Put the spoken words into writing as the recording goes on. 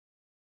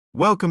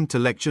Welcome to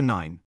Lecture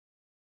 9.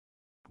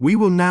 We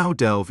will now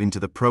delve into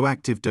the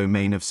proactive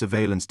domain of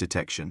surveillance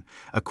detection,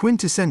 a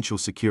quintessential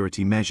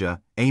security measure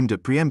aimed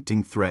at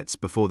preempting threats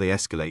before they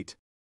escalate.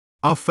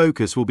 Our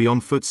focus will be on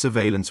foot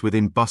surveillance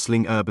within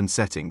bustling urban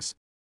settings.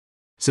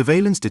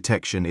 Surveillance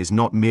detection is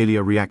not merely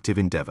a reactive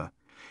endeavor,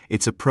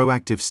 it's a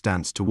proactive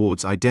stance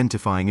towards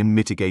identifying and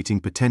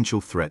mitigating potential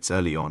threats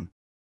early on.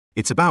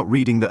 It's about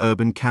reading the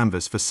urban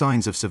canvas for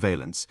signs of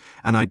surveillance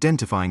and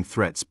identifying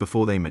threats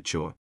before they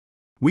mature.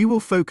 We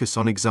will focus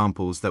on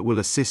examples that will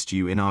assist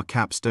you in our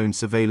capstone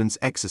surveillance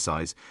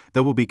exercise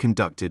that will be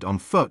conducted on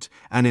foot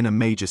and in a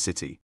major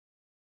city.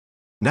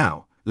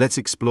 Now, let's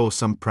explore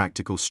some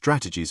practical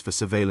strategies for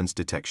surveillance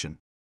detection.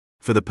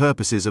 For the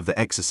purposes of the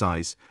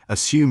exercise,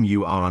 assume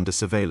you are under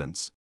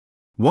surveillance.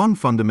 One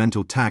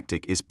fundamental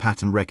tactic is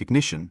pattern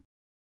recognition.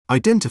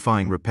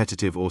 Identifying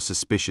repetitive or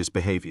suspicious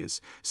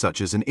behaviors, such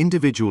as an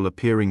individual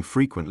appearing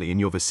frequently in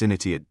your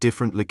vicinity at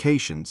different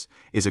locations,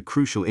 is a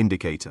crucial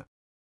indicator.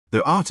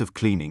 The art of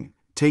cleaning,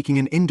 taking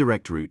an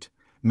indirect route,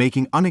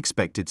 making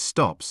unexpected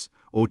stops,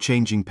 or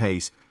changing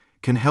pace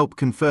can help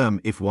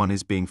confirm if one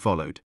is being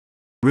followed.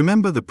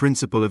 Remember the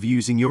principle of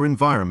using your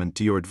environment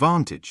to your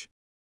advantage.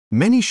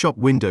 Many shop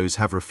windows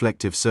have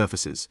reflective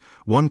surfaces.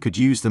 One could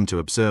use them to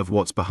observe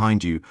what's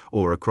behind you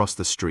or across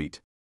the street.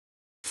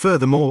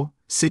 Furthermore,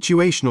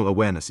 situational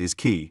awareness is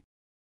key.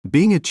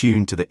 Being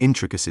attuned to the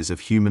intricacies of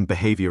human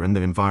behavior and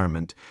the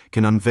environment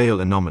can unveil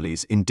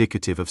anomalies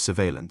indicative of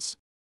surveillance.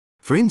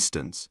 For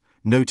instance,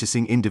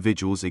 noticing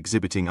individuals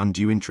exhibiting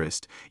undue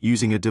interest,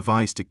 using a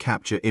device to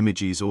capture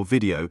images or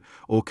video,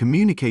 or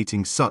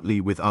communicating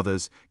subtly with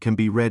others can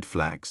be red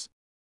flags.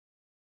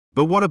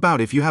 But what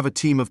about if you have a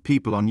team of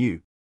people on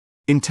you?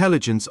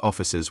 Intelligence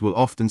officers will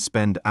often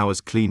spend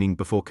hours cleaning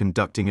before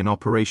conducting an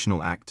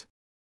operational act.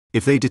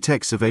 If they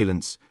detect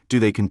surveillance, do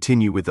they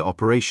continue with the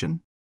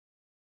operation?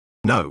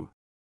 No.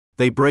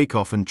 They break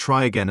off and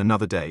try again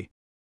another day.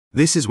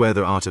 This is where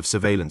the art of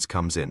surveillance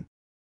comes in.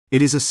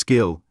 It is a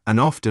skill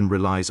and often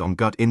relies on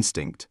gut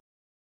instinct.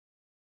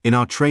 In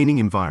our training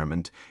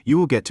environment, you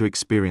will get to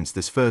experience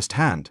this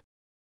firsthand.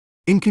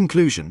 In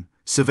conclusion,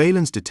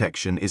 surveillance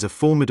detection is a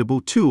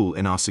formidable tool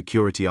in our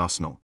security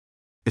arsenal.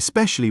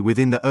 Especially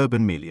within the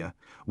urban milieu,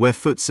 where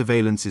foot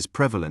surveillance is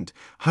prevalent,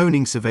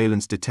 honing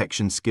surveillance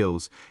detection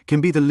skills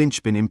can be the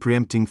linchpin in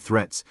preempting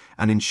threats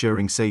and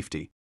ensuring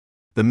safety.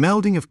 The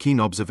melding of keen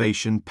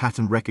observation,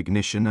 pattern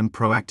recognition, and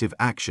proactive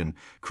action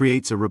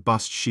creates a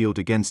robust shield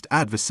against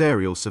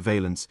adversarial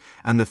surveillance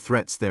and the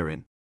threats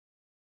therein.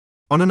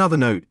 On another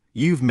note,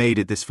 you've made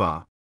it this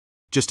far.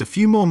 Just a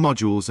few more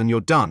modules and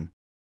you're done.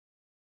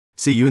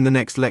 See you in the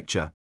next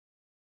lecture.